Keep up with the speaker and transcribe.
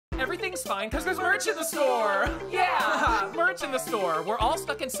everything's fine because there's merch in the store. Yeah, merch in the store. We're all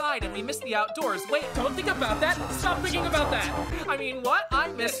stuck inside and we miss the outdoors. Wait, don't think about that. Stop thinking about that. I mean, what? I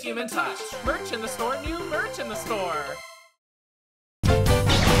miss human touch. Merch in the store, new merch in the store.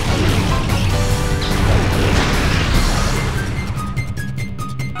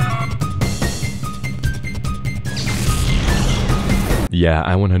 Yeah,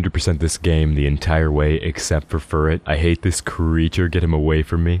 I 100% this game the entire way except for Furret. I hate this creature, get him away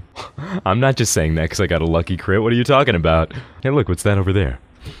from me. I'm not just saying that because I got a lucky crit, what are you talking about? Hey look, what's that over there?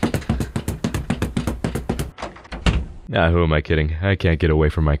 Nah, who am I kidding? I can't get away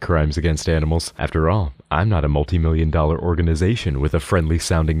from my crimes against animals. After all, I'm not a multi-million-dollar organization with a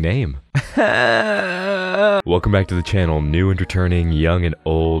friendly-sounding name. Welcome back to the channel, new and returning, young and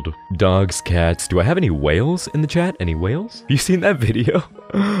old, dogs, cats. Do I have any whales in the chat? Any whales? Have you seen that video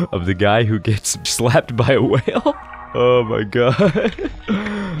of the guy who gets slapped by a whale? Oh my god.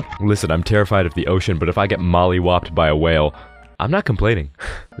 Listen, I'm terrified of the ocean, but if I get mollywopped by a whale, I'm not complaining.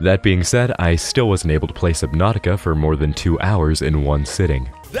 That being said, I still wasn't able to play Subnautica for more than 2 hours in one sitting.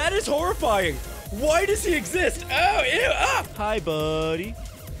 That is horrifying! Why does he exist? Oh, ew, ah! Hi, buddy.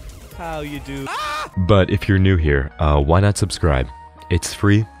 How you do? Ah! But if you're new here, why not subscribe? It's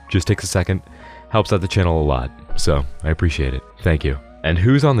free, just takes a second, helps out the channel a lot, so I appreciate it. Thank you. And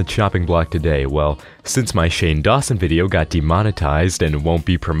who's on the chopping block today? Well, since my Shane Dawson video got demonetized and won't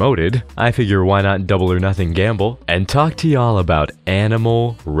be promoted, I figure why not double or nothing gamble and talk to y'all about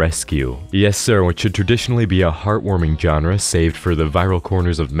animal rescue. Yes sir, which should traditionally be a heartwarming genre saved for the viral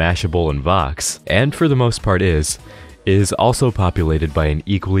corners of Mashable and Vox, and for the most part is also populated by an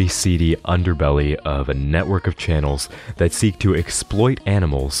equally seedy underbelly of a network of channels that seek to exploit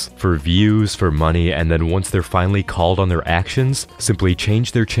animals for views, for money, and then once they're finally called on their actions, simply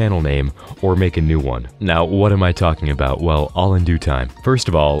change their channel name or make a new one. Now, what am I talking about? Well, all in due time. First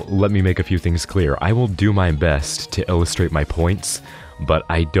of all, let me make a few things clear. I will do my best to illustrate my points, but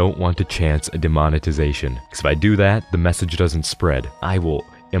I don't want to chance a demonetization, because if I do that, the message doesn't spread. I will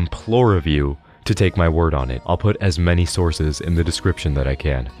implore of you to take my word on it. I'll put as many sources in the description that I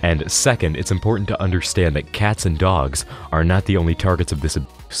can. And second, it's important to understand that cats and dogs are not the only targets of this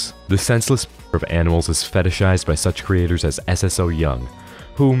abuse. The senseless of animals is fetishized by such creators as SSO Young,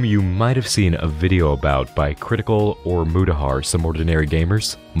 whom you might have seen a video about by Critical or Mudahar, some ordinary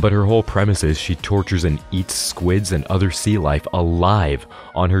gamers. But her whole premise is she tortures and eats squids and other sea life alive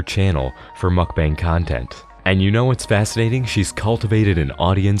on her channel for mukbang content. And you know what's fascinating? She's cultivated an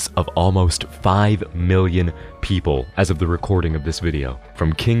audience of almost 5 million people as of the recording of this video.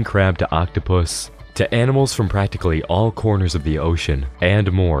 From king crab to octopus, to animals from practically all corners of the ocean,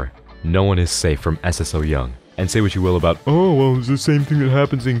 and more. No one is safe from SSO Young. And say what you will about, oh, well, it's the same thing that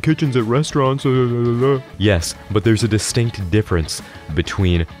happens in kitchens at restaurants. Yes, but there's a distinct difference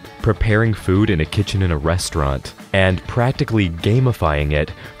between preparing food in a kitchen in a restaurant and practically gamifying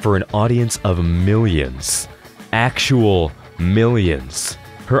it for an audience of millions. Actual millions.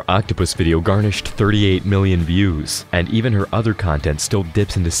 Her octopus video garnished 38 million views, and even her other content still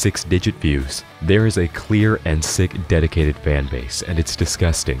dips into 6-digit views. There is a clear and sick dedicated fan base, and it's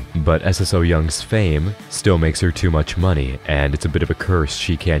disgusting. But SSO Young's fame still makes her too much money, and it's a bit of a curse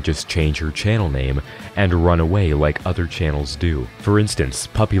she can't just change her channel name and run away like other channels do. For instance,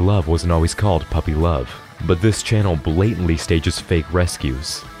 Puppy Love wasn't always called Puppy Love. But this channel blatantly stages fake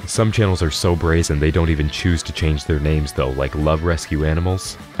rescues. Some channels are so brazen they don't even choose to change their names though, like Love Rescue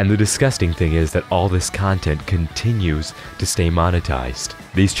Animals. And the disgusting thing is that all this content continues to stay monetized.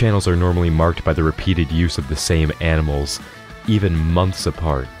 These channels are normally marked by the repeated use of the same animals, even months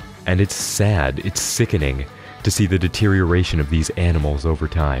apart. And it's sad, it's sickening to see the deterioration of these animals over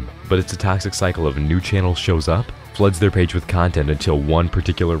time. But it's a toxic cycle of a new channel shows up, floods their page with content until one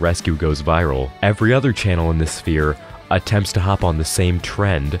particular rescue goes viral. Every other channel in this sphere attempts to hop on the same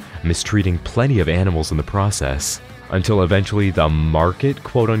trend, mistreating plenty of animals in the process, until eventually the market,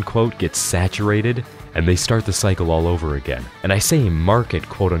 quote-unquote, gets saturated, and they start the cycle all over again. And I say market,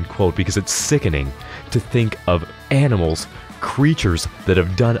 quote-unquote, because it's sickening to think of animals, creatures that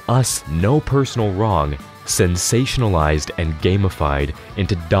have done us no personal wrong, sensationalized and gamified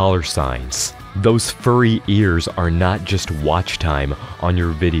into dollar signs. Those furry ears are not just watch time on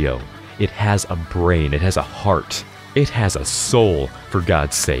your video. It has a brain, it has a heart, it has a soul, for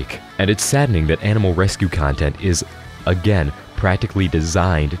God's sake. And it's saddening that animal rescue content is, again, practically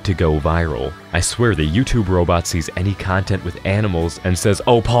designed to go viral. I swear the YouTube robot sees any content with animals and says,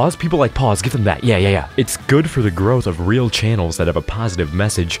 oh, paws? People like paws, give them that, yeah. It's good for the growth of real channels that have a positive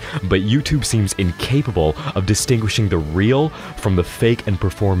message, but YouTube seems incapable of distinguishing the real from the fake and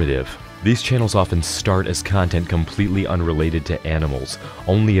performative. These channels often start as content completely unrelated to animals,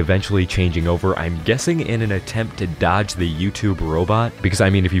 only eventually changing over, I'm guessing in an attempt to dodge the YouTube robot. Because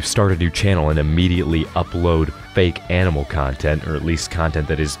I mean, if you start a new channel and immediately upload fake animal content, or at least content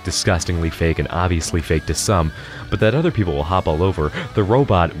that is disgustingly fake and obviously fake to some, but that other people will hop all over, the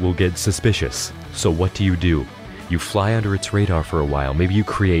robot will get suspicious. So what do? You fly under its radar for a while, maybe you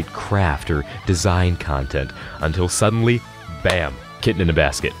create craft or design content, until suddenly, bam, kitten in a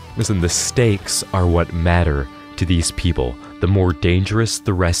basket. Listen, the stakes are what matter to these people. The more dangerous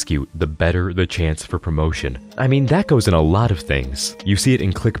the rescue, the better the chance for promotion. I mean, that goes in a lot of things. You see it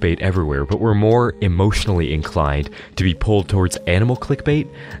in clickbait everywhere, but we're more emotionally inclined to be pulled towards animal clickbait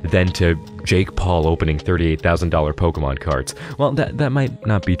than to Jake Paul opening $38,000 Pokemon cards. Well, that might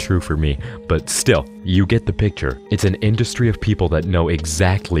not be true for me, but still, you get the picture. It's an industry of people that know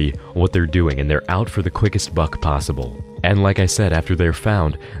exactly what they're doing, and they're out for the quickest buck possible. And like I said, after they're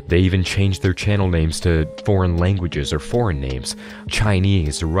found, they even change their channel names to foreign languages or foreign names,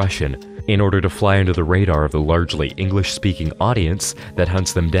 Chinese, Russian, in order to fly under the radar of the largely English-speaking audience that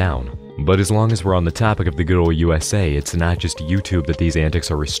hunts them down. But as long as we're on the topic of the good old USA, it's not just YouTube that these antics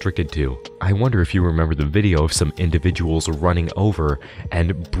are restricted to. I wonder if you remember the video of some individuals running over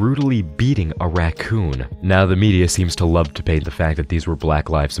and brutally beating a raccoon. Now, the media seems to love to paint the fact that these were Black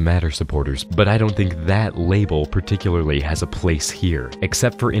Lives Matter supporters, but I don't think that label particularly has a place here,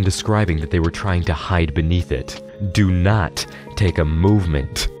 except for in describing that they were trying to hide beneath it. Do not take a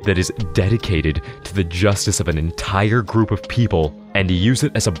movement that is dedicated to the justice of an entire group of people and use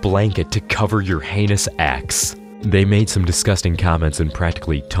it as a blanket to cover your heinous acts. They made some disgusting comments and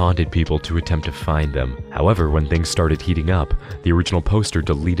practically taunted people to attempt to find them. However, when things started heating up, the original poster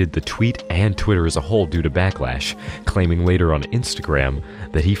deleted the tweet and Twitter as a whole due to backlash, claiming later on Instagram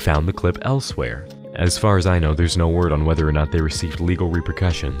that he found the clip elsewhere. As far as I know, there's no word on whether or not they received legal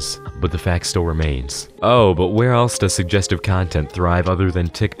repercussions, but the fact still remains. Oh, but where else does suggestive content thrive other than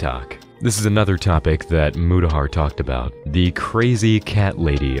TikTok? This is another topic that Mudahar talked about. The crazy cat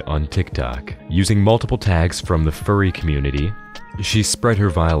lady on TikTok. Using multiple tags from the furry community, she spread her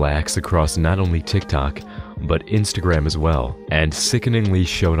vile acts across not only TikTok, but Instagram as well, and sickeningly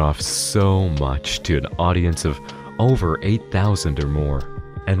showed off so much to an audience of over 8,000 or more.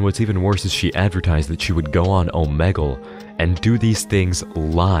 And what's even worse is she advertised that she would go on Omegle and do these things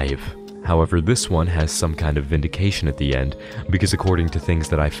live. However, this one has some kind of vindication at the end, because according to things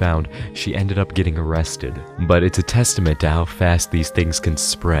that I found, she ended up getting arrested. But it's a testament to how fast these things can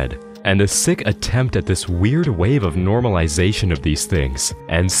spread, and a sick attempt at this weird wave of normalization of these things.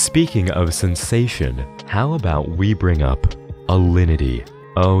 And speaking of sensation, how about we bring up Alinity?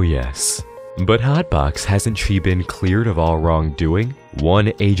 Oh yes. But Hotbox, hasn't she been cleared of all wrongdoing?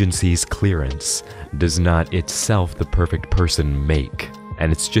 One agency's clearance does not itself the perfect person make.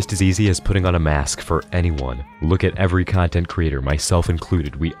 And it's just as easy as putting on a mask for anyone. Look at every content creator, myself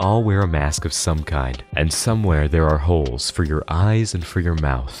included. We all wear a mask of some kind. And somewhere there are holes for your eyes and for your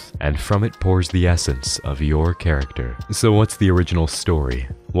mouth. And from it pours the essence of your character. So what's the original story?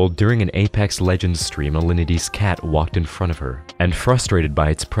 Well, during an Apex Legends stream, Alinity's cat walked in front of her. And frustrated by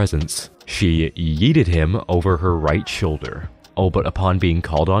its presence, she yeeted him over her right shoulder. Oh, but upon being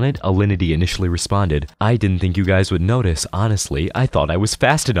called on it, Alinity initially responded, "I didn't think you guys would notice. Honestly, I thought I was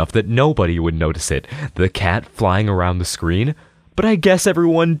fast enough that nobody would notice it. The cat flying around the screen? But I guess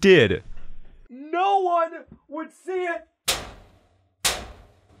everyone did." No one would see it!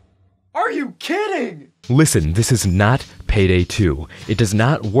 Are you kidding? Listen, this is not Payday 2. It does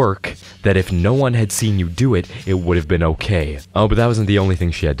not work that if no one had seen you do it, it would have been okay. Oh, but that wasn't the only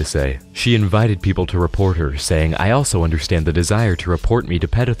thing she had to say. She invited people to report her, saying, "I also understand the desire to report me to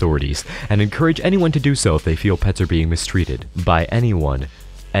pet authorities, and encourage anyone to do so if they feel pets are being mistreated. By anyone.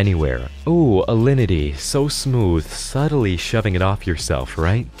 Anywhere." Ooh, Alinity, so smooth, subtly shoving it off yourself,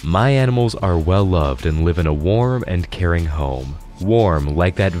 right? My animals are well loved and live in a warm and caring home. Warm,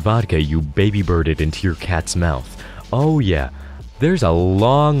 like that vodka you baby birded into your cat's mouth. Oh yeah, there's a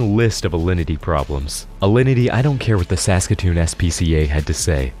long list of Alinity problems. Alinity, I don't care what the Saskatoon SPCA had to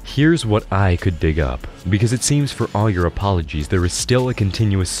say. Here's what I could dig up. Because it seems for all your apologies, there is still a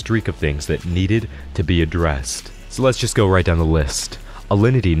continuous streak of things that needed to be addressed. So let's just go right down the list.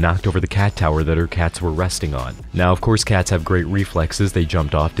 Alinity knocked over the cat tower that her cats were resting on. Now, of course, cats have great reflexes. They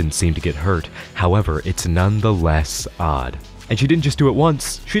jumped off, didn't seem to get hurt. However, it's nonetheless odd. And she didn't just do it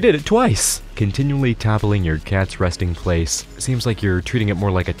once, she did it twice! Continually toppling your cat's resting place seems like you're treating it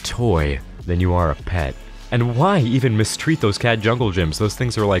more like a toy than you are a pet. And why even mistreat those cat jungle gyms? Those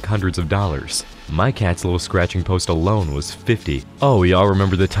things are like hundreds of dollars. My cat's little scratching post alone was $50. Oh, y'all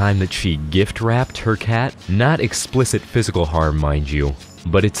remember the time that she gift wrapped her cat? Not explicit physical harm, mind you.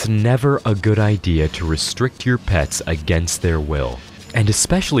 but it's never a good idea to restrict your pets against their will. And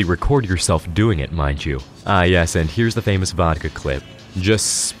especially record yourself doing it, mind you. Ah yes, and here's the famous vodka clip.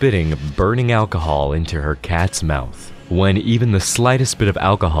 Just spitting burning alcohol into her cat's mouth. When even the slightest bit of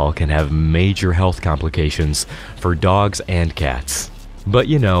alcohol can have major health complications for dogs and cats. But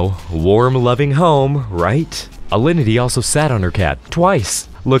you know, warm loving home, right? Alinity also sat on her cat, twice.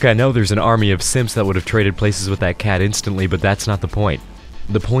 Look, I know there's an army of simps that would have traded places with that cat instantly, but that's not the point.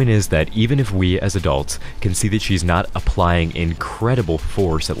 The point is that even if we as adults can see that she's not applying incredible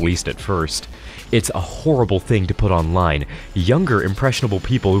force, at least at first, it's a horrible thing to put online. Younger, impressionable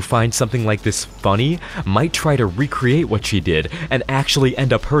people who find something like this funny might try to recreate what she did and actually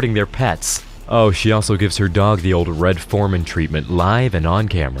end up hurting their pets. Oh, she also gives her dog the old Red Foreman treatment live and on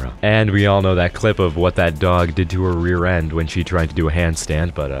camera. And we all know that clip of what that dog did to her rear end when she tried to do a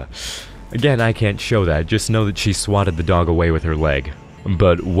handstand, but again, I can't show that, just know that she swatted the dog away with her leg.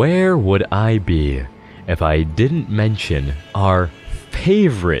 But where would I be if I didn't mention our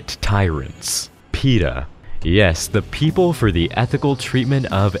favorite tyrants? PETA. Yes, the People for the Ethical Treatment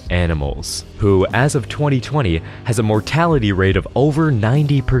of Animals, who, as of 2020, has a mortality rate of over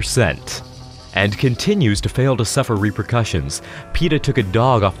 90%. And continues to fail to suffer repercussions. PETA took a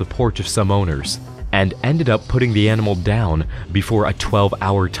dog off the porch of some owners, and ended up putting the animal down before a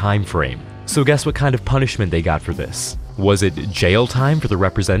 12-hour time frame. So guess what kind of punishment they got for this? Was it jail time for the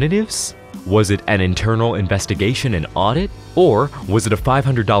representatives? Was it an internal investigation and audit? Or was it a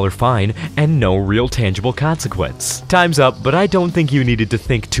 $500 fine and no real tangible consequence? Time's up, but I don't think you needed to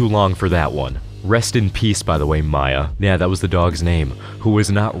think too long for that one. Rest in peace, by the way, Maya. Yeah, that was the dog's name, who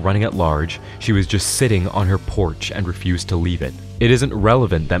was not running at large. She was just sitting on her porch and refused to leave it. It isn't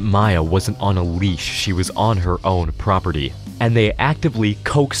relevant that Maya wasn't on a leash, she was on her own property. And they actively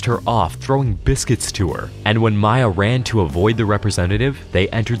coaxed her off, throwing biscuits to her. And when Maya ran to avoid the representative, they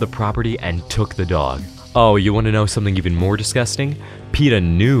entered the property and took the dog. Oh, you want to know something even more disgusting? PETA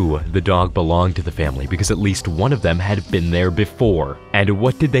knew the dog belonged to the family because at least one of them had been there before. And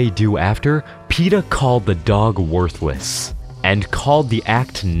what did they do after? PETA called the dog worthless and called the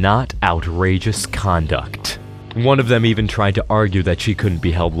act not outrageous conduct. One of them even tried to argue that she couldn't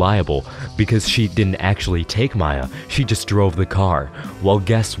be held liable because she didn't actually take Maya, she just drove the car. Well,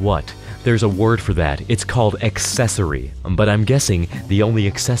 guess what? There's a word for that. It's called accessory. But I'm guessing the only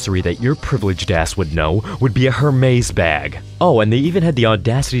accessory that your privileged ass would know would be a Hermes bag. Oh, and they even had the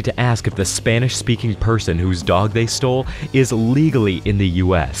audacity to ask if the Spanish-speaking person whose dog they stole is legally in the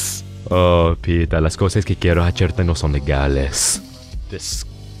US. Oh, PETA, las cosas que quiero hacerte no son legales.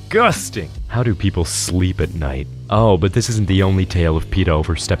 Disgusting! How do people sleep at night? Oh, but this isn't the only tale of PETA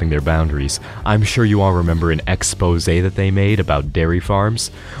overstepping their boundaries. I'm sure you all remember an expose that they made about dairy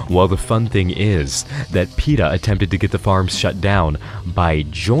farms. Well, the fun thing is that PETA attempted to get the farms shut down by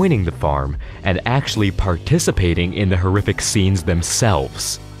joining the farm and actually participating in the horrific scenes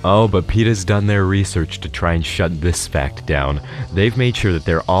themselves. Oh, but PETA's done their research to try and shut this fact down. They've made sure that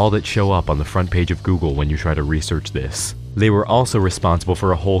they're all that show up on the front page of Google when you try to research this. They were also responsible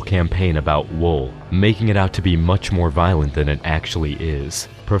for a whole campaign about wool, making it out to be much more violent than it actually is.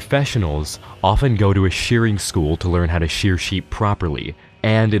 Professionals often go to a shearing school to learn how to shear sheep properly,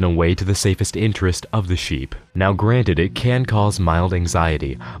 and in a way to the safest interest of the sheep. Now granted, it can cause mild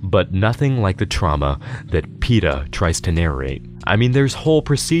anxiety, but nothing like the trauma that PETA tries to narrate. I mean, there's whole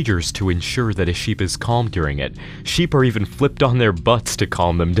procedures to ensure that a sheep is calm during it. Sheep are even flipped on their butts to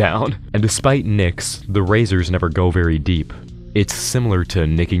calm them down. And despite nicks, the razors never go very deep. It's similar to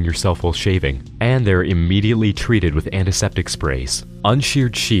nicking yourself while shaving, and they're immediately treated with antiseptic sprays.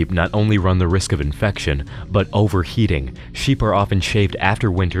 Unsheared sheep not only run the risk of infection, but overheating. Sheep are often shaved after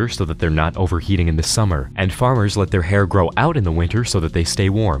winter so that they're not overheating in the summer, and farmers let their hair grow out in the winter so that they stay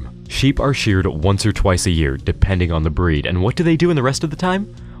warm. Sheep are sheared once or twice a year, depending on the breed, and what do they do in the rest of the time?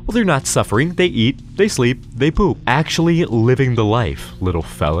 Well, they're not suffering, they eat, they sleep, they poop. Actually living the life, little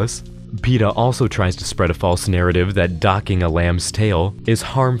fellas. PETA also tries to spread a false narrative that docking a lamb's tail is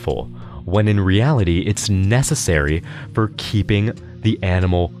harmful, when in reality it's necessary for keeping the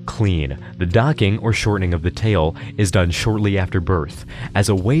animal clean. The docking or shortening of the tail is done shortly after birth as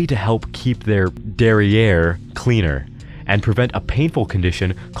a way to help keep their derriere cleaner and prevent a painful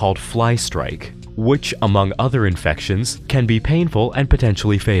condition called fly strike, which, among other infections, can be painful and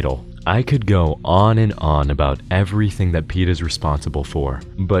potentially fatal. I could go on and on about everything that PETA is responsible for,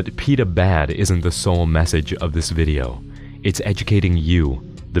 but PETA bad isn't the sole message of this video. It's educating you,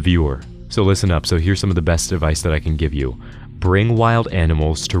 the viewer. So listen up, so here's some of the best advice that I can give you. Bring wild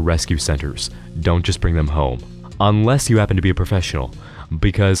animals to rescue centers. Don't just bring them home. Unless you happen to be a professional.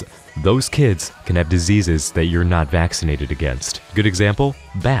 because those kids can have diseases that you're not vaccinated against. Good example,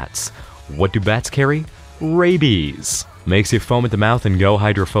 bats. What do bats carry? Rabies. Makes you foam at the mouth and go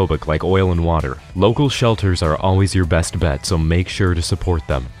hydrophobic like oil and water. Local shelters are always your best bet, so make sure to support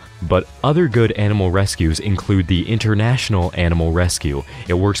them. But other good animal rescues include the International Animal Rescue.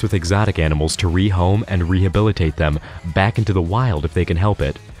 It works with exotic animals to rehome and rehabilitate them back into the wild if they can help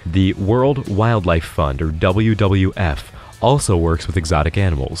it. The World Wildlife Fund, or WWF, also works with exotic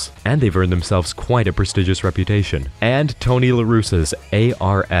animals, and they've earned themselves quite a prestigious reputation. And Tony LaRussa's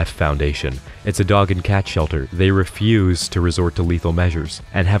ARF Foundation. It's a dog and cat shelter. They refuse to resort to lethal measures,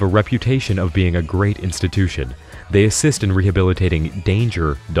 and have a reputation of being a great institution. They assist in rehabilitating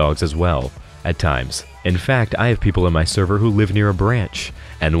danger dogs as well, at times. In fact, I have people in my server who live near a branch,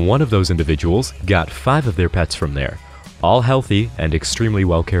 and one of those individuals got 5 of their pets from there. All healthy and extremely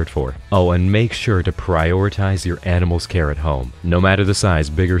well cared for. Oh, and make sure to prioritize your animal's care at home, no matter the size,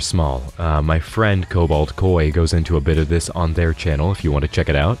 big or small. My friend Cobalt Koi goes into a bit of this on their channel if you want to check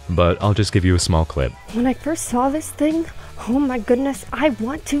it out, but I'll just give you a small clip. When I first saw this thing, oh my goodness, I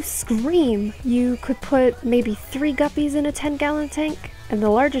want to scream. You could put maybe 3 guppies in a 10-gallon tank, and the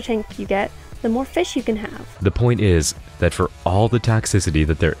larger tank you get, the more fish you can have. The point is that for all the toxicity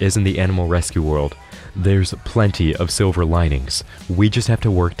that there is in the animal rescue world, there's plenty of silver linings. We just have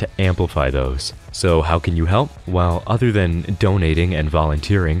to work to amplify those. So how can you help? Well, other than donating and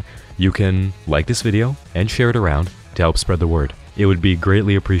volunteering, you can like this video and share it around to help spread the word. It would be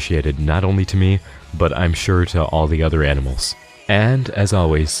greatly appreciated, not only to me, but I'm sure to all the other animals. And as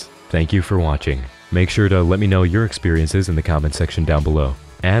always, thank you for watching. Make sure to let me know your experiences in the comment section down below.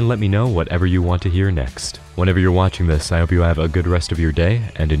 And let me know whatever you want to hear next. Whenever you're watching this, I hope you have a good rest of your day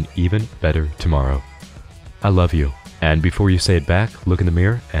and an even better tomorrow. I love you. And before you say it back, look in the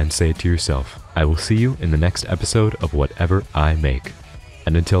mirror and say it to yourself. I will see you in the next episode of whatever I make.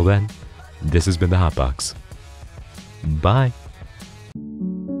 And until then, this has been the Hotbox. Bye.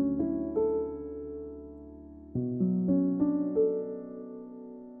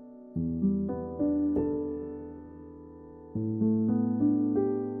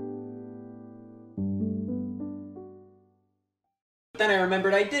 Then I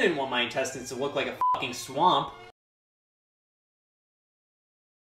remembered I didn't want my intestines to look like a fucking swamp.